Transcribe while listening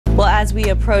Well, as we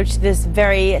approach this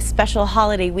very special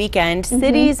holiday weekend,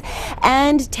 cities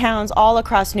and towns all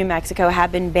across New Mexico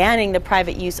have been banning the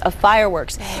private use of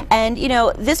fireworks. And, you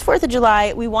know, this 4th of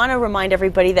July, we want to remind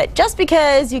everybody that just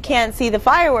because you can't see the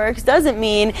fireworks doesn't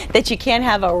mean that you can't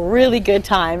have a really good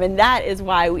time. And that is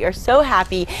why we are so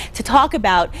happy to talk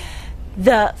about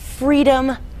the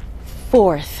Freedom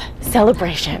 4th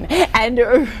celebration. And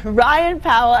Riann,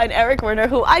 Powell, and Werner,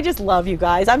 who I just love, you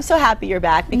guys. I'm so happy you're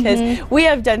back because we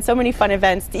have done so many fun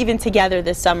events even together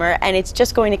this summer, and it's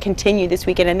just going to continue this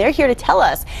weekend. And they're here to tell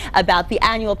us about the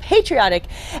annual patriotic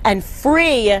and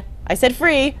free, I said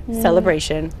free,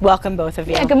 celebration. Welcome, both of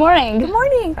you. Yeah, good morning. Good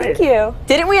morning. Thank you.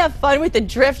 Didn't we have fun with the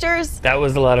drifters? That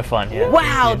was a lot of fun, yeah.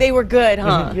 Wow, they were good,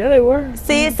 huh? Yeah, they were.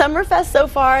 See, Summerfest so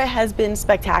far has been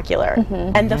spectacular,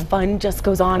 and the fun just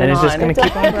goes on and it's on. just going to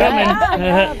keep on coming.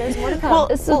 Yeah, there's more to come.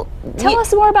 Well, tell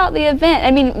us more about the event.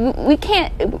 I mean, we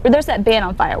can't, there's that ban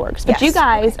on fireworks, but you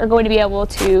guys are going to be able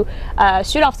to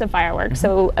shoot off some fireworks,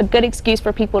 so a good excuse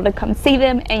for people to come see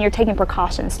them, and you're taking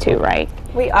precautions too, right?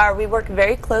 We are. We work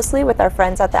very closely with our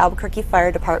friends at the Albuquerque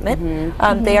Fire Department.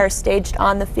 They are staged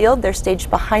on the field. They're staged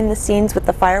behind the scenes with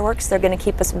the fireworks. They're going to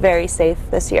keep us very safe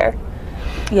this year.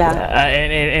 Yeah.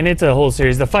 And it's a whole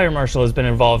series. The fire marshal has been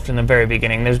involved from the very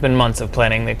beginning. There's been months of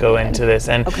planning that go into this,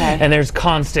 and there's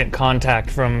constant contact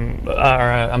from,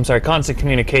 constant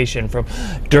communication from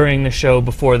during the show,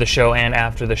 before the show, and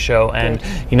after the show. And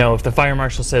you know, if the fire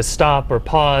marshal says stop or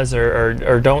pause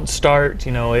or don't start,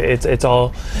 you know, it's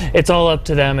all up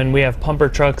to them. And we have pumper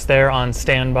trucks there on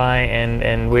standby,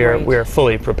 and we are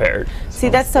fully prepared. See,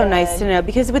 that's so nice to know,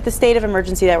 because with the state of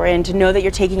emergency that we're in, to know that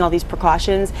you're taking all these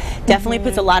precautions definitely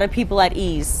puts a lot of people at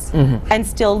ease, and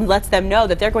still lets them know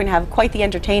that they're going to have quite the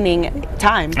entertaining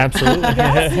time. Absolutely.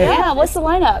 Yeah, what's the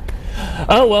lineup?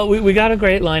 Oh, well, we got a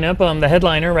great lineup. The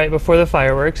headliner right before the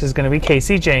fireworks is going to be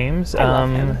Casey James,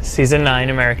 season 9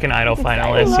 American Idol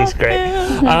finalist. He's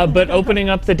great. But opening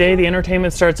up the day, the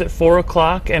entertainment starts at 4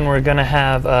 o'clock, and we're going to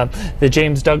have the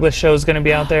James Douglas show is going to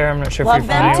be out there. I'm not sure if you're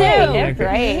familiar with it. They're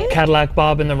great. Cadillac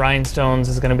Bob and the Rhinestones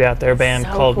is going to be out there. A band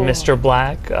called Mr.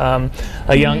 Black.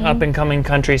 A young up-and-coming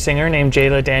country singer named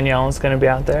Jayla Danielle is going to be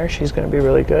out there. She's going to be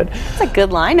really good. It's a good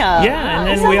lineup. Yeah,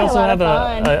 and then we also have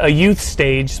a youth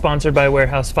stage sponsored by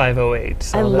Warehouse 508.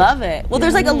 So I love it. Well,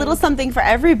 there's like a little something for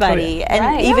everybody,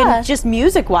 and even just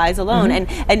music-wise alone.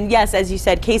 And yes, as you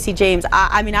said, Casey James,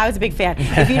 I mean, I was a big fan.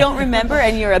 If you don't remember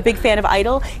and you're a big fan of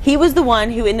Idol, he was the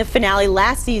one who in the finale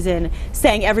last season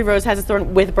sang Every Rose Has a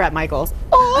Thorn with Bret Michaels.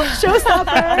 Oh,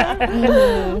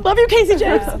 showstopper. Love you, Casey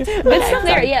James. Good stuff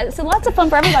there. Yeah, so lots of fun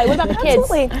for everybody. What about the kids?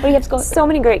 Absolutely. What do you have to go? So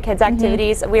many great kids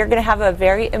activities. We are going to have a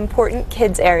very important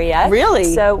kids area.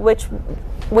 Really? So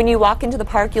when you walk into the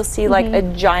park, you'll see like a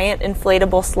giant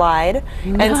inflatable slide,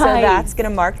 and so that's going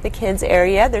to mark the kids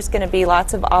area. There's going to be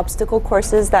lots of obstacle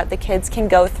courses that the kids can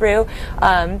go through.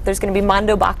 There's going to be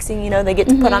Mondo boxing. You know, they get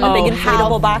to put on a big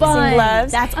inflatable boxing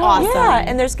gloves. That's awesome. Yeah,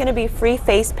 and there's going to be free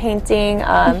face painting,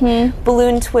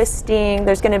 balloon twisting.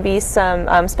 There's going to be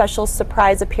some special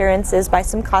surprise appearances by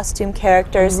some costume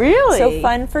characters. Really? So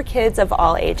fun for kids of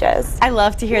all ages. I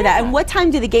love to hear that. And what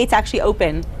time do the gates actually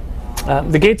open?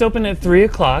 the gates open at 3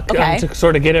 o'clock to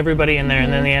sort of get everybody in there,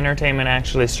 and then the entertainment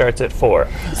actually starts at 4.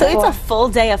 So it's a full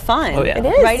day of fun. Oh, yeah. It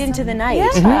is. Right into the night.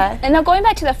 Yeah. And now going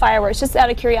back to the fireworks, just out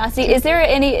of curiosity, is there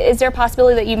a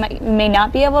possibility that you may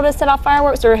not be able to set off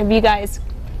fireworks, or have you guys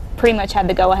pretty much had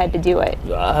the go-ahead to do it?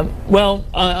 Well,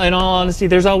 in all honesty,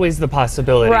 there's always the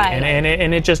possibility,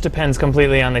 and it just depends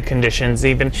completely on the conditions.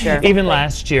 Even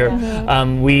last year,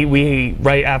 we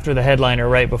right after the headliner,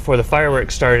 right before the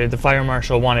fireworks started, the fire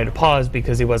marshal wanted to pause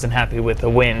because he wasn't happy with the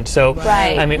wind. So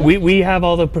I mean, we have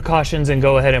all the precautions and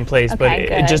go-ahead in place, but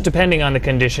just depending on the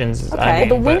conditions. I mean,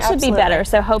 well, the wind should be better,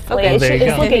 so hopefully it's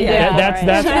looking good. That's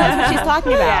what she's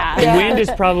talking about. The wind is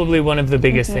probably one of the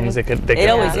biggest things that could It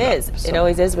always happen. is. So. It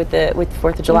always is with the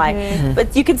 4th of July.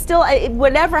 But you can still,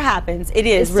 whatever happens, it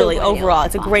is really overall.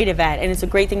 It's a great event, and it's a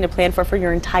great thing to plan for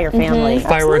your entire family.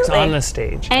 Fireworks on the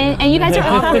stage. And you guys are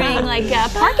offering like a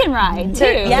park and ride too.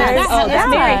 Yes. That's a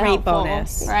very great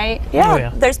bonus. Right?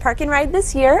 Yeah. There's park and ride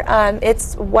this year.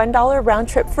 It's $1 round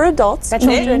trip for adults. That's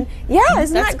children. Yeah,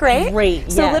 isn't that great? Great.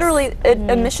 So literally,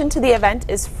 admission to the event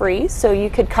is free. So you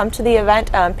could come to the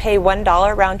event, pay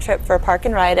 $1 round trip for a park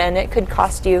and ride, and it could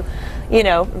cost you, you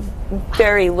know,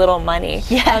 very little money.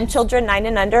 Yes. Children 9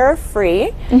 and under are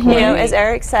free. You know, as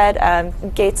Eric said,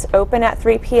 gates open at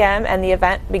 3 p.m. and the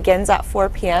event begins at 4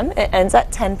 p.m. It ends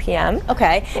at 10 p.m.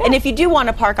 Okay. And if you do want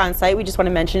to park on site, we just want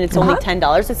to mention it's only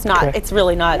 $10. It's not. It's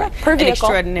really not Per an vehicle.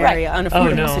 extraordinary,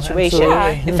 unaffordable situation.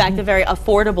 In fact, a very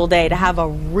affordable day to have a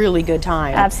really good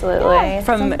time. Absolutely.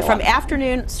 From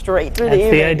afternoon straight through the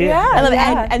evening. the idea. I love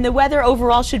it. And the weather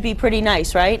overall should be pretty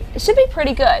nice, right? It should be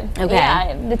pretty good. Okay.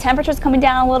 Yeah, the temperature's coming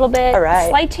down a little bit. All right.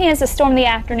 Slight chance of storm in the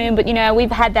afternoon, but you know,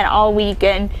 we've had that all week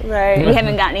and we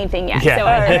haven't gotten anything yet. Yeah. So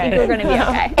I think we're going to be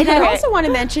okay. And I also want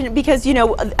to mention, because, you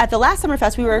know, at the last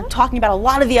Summerfest, we were talking about a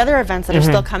lot of the other events that are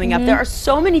still coming up. There are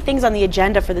so many things on the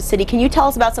agenda for the city. Can you tell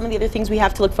us about some of the other things we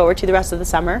have to look forward to the rest of the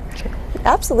summer?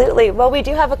 Absolutely. Well, we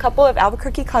do have a couple of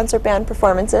Albuquerque concert band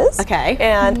performances. Okay.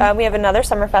 And we have another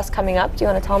Summerfest coming up. Do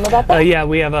you want to tell them about that? Yeah,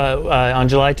 we have on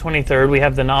July 23rd, we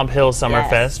have the Nob Hill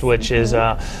Summerfest, which is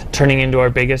turning into our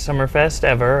biggest Summerfest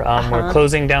ever. We're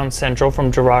closing down Central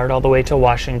from Girard all the way to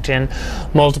Washington.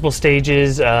 Multiple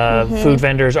stages, food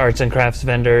vendors, arts and crafts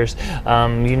vendors,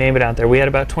 you name it out there. We had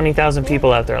about 20,000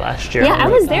 people out there last year. Yeah, I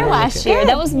was there last year.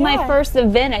 That was my first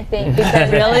event, I think,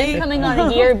 because Really? coming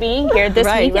on a year being here this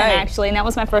weekend, actually, and that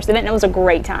was my first event, and it was a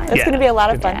great time. It's going to be a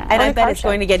lot of fun. And I bet it's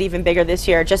going to get even bigger this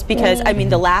year, just because I mean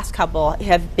the last couple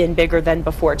have been bigger than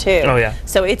before too. Oh yeah.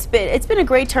 So it's been a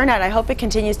great turnout. I hope it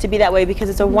continues to be that way, because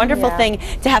it's a wonderful thing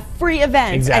to have free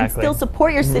events and still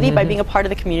support your city by being a part of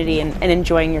the community and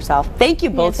enjoying yourself. Thank you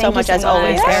both so much as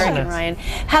always, Eric and Ryan.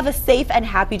 Have a safe and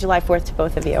happy July 4th to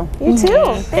both of you. You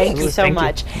too. Thank you so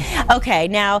much. Okay,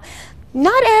 now,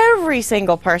 not every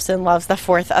single person loves the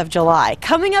 4th of July.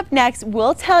 Coming up next,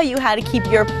 we'll tell you how to keep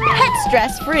your pet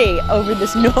stress-free over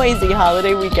this noisy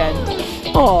holiday weekend.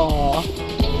 Aww.